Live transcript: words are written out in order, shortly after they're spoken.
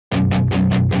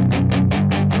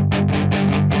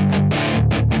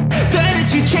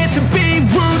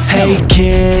Hey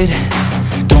kid,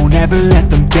 don't ever let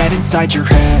them get inside your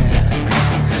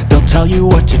head. They'll tell you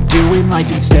what to do in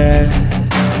life instead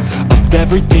of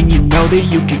everything you know that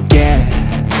you could get.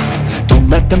 Don't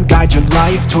let them guide your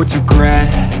life towards regret.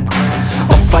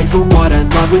 I'll fight for what I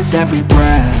love with every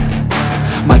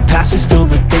breath. My past is filled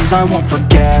with things I won't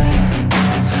forget.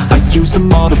 I use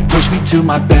them all to push me to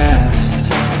my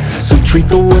best. So treat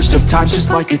the worst of times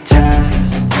just like a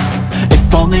test.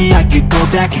 If only I could go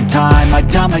back in time, I'd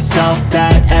tell myself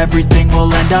that everything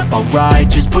will end up alright.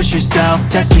 Just push yourself,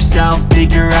 test yourself,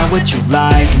 figure out what you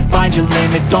like, and find your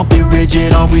limits, don't be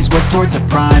rigid, always work towards a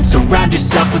prime. Surround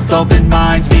yourself with open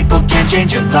minds, people can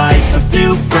change your life. A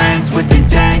few friends with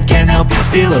intent can help you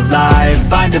feel alive.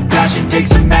 Find a passion, take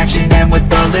some action, and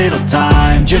with a little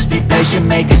time, just be patient,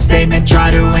 make a statement,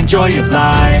 try to enjoy your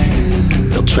life.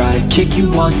 They'll try to kick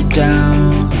you while you're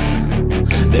down.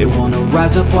 They wanna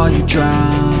rise up while you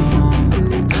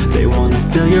drown. They wanna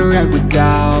fill your head with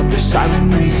doubt. They're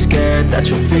silently scared that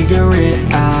you'll figure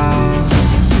it out.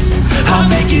 I'll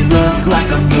make it look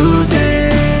like I'm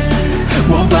losing,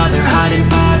 won't bother hiding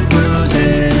my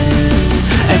bruises.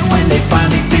 And when they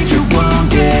finally think you're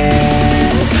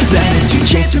wounded, then it's your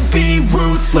chance to be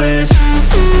ruthless.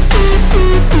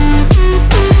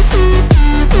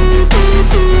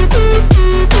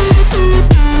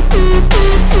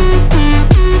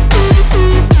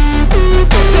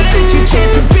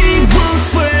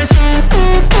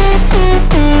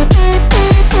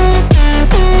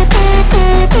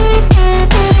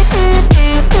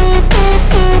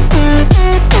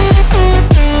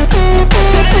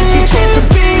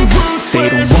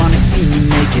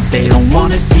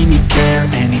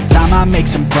 I make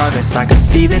some progress, I can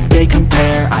see that they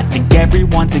compare. I think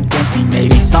everyone's against me,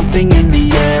 maybe something in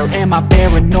the air. Am I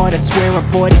paranoid? I swear a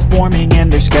void is forming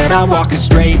and they're scared. I walk a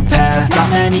straight path, not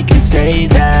many can say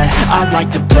that. I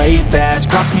like to play fast,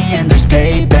 cross me and there's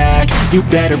payback. You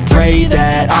better pray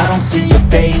that I don't see your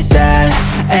face at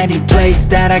any place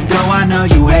that I go. I know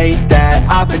you hate that.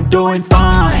 I've been doing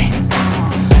fine,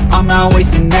 I'm not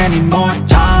wasting any more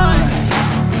time.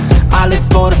 I live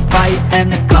for the fight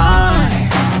and the climb,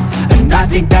 and I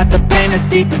think that the pain that's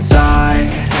deep inside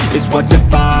is what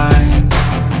defines.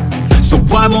 So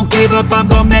I won't give up, I'm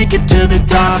gonna make it to the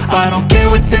top. I don't care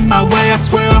what's in my way, I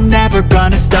swear I'm never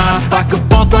gonna stop. I could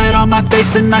fall flat on my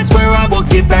face and I swear I will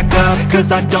get back up,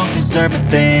 cause I don't deserve a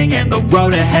thing and the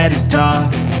road ahead is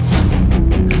tough.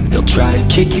 They'll try to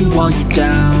kick you while you're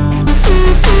down.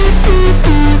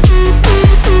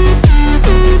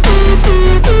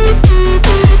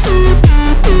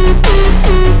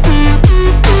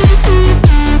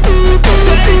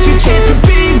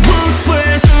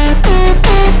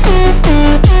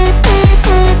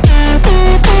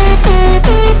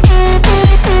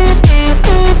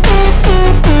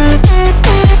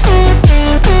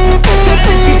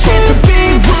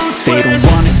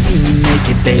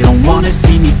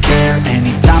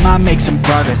 I make some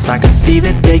progress, I can see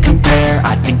that they compare.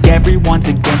 I think everyone's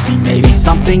against me, maybe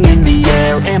something in the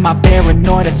air. Am I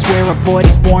paranoid? I swear a void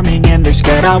is forming and they're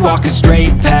scared. I walk a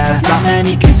straight path, not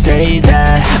many can say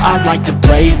that. I like to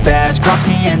play fast, cross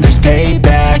me and there's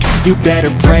payback. You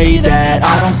better pray that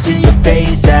I don't see your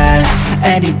face at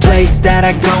any place that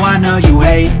I go. I know you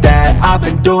hate that. I've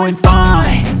been doing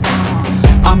fine,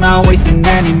 I'm not wasting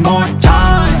any more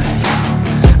time.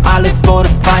 I live for the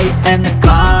fight and the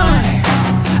climb,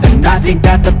 and I think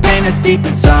that the pain that's deep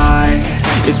inside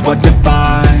is what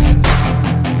defines.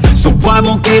 So I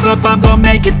won't give up, I'm gonna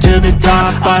make it to the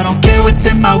top. I don't care what's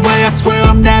in my way, I swear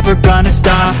I'm never gonna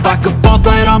stop. I could fall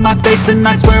flat on my face and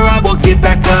I swear I will get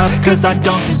back up, cause I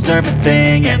don't deserve a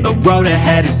thing and the road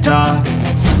ahead is tough.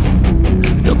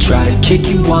 They'll try to kick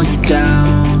you while you're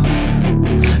down.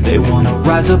 They wanna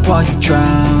rise up while you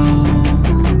drown.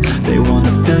 They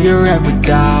wanna fill your head with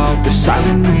doubt. They're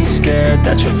silently scared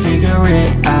that you'll figure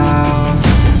it out.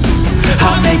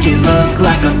 I'll make it look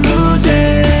like I'm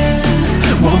losing,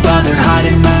 won't bother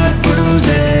hiding my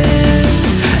bruises.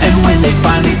 And when they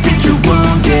finally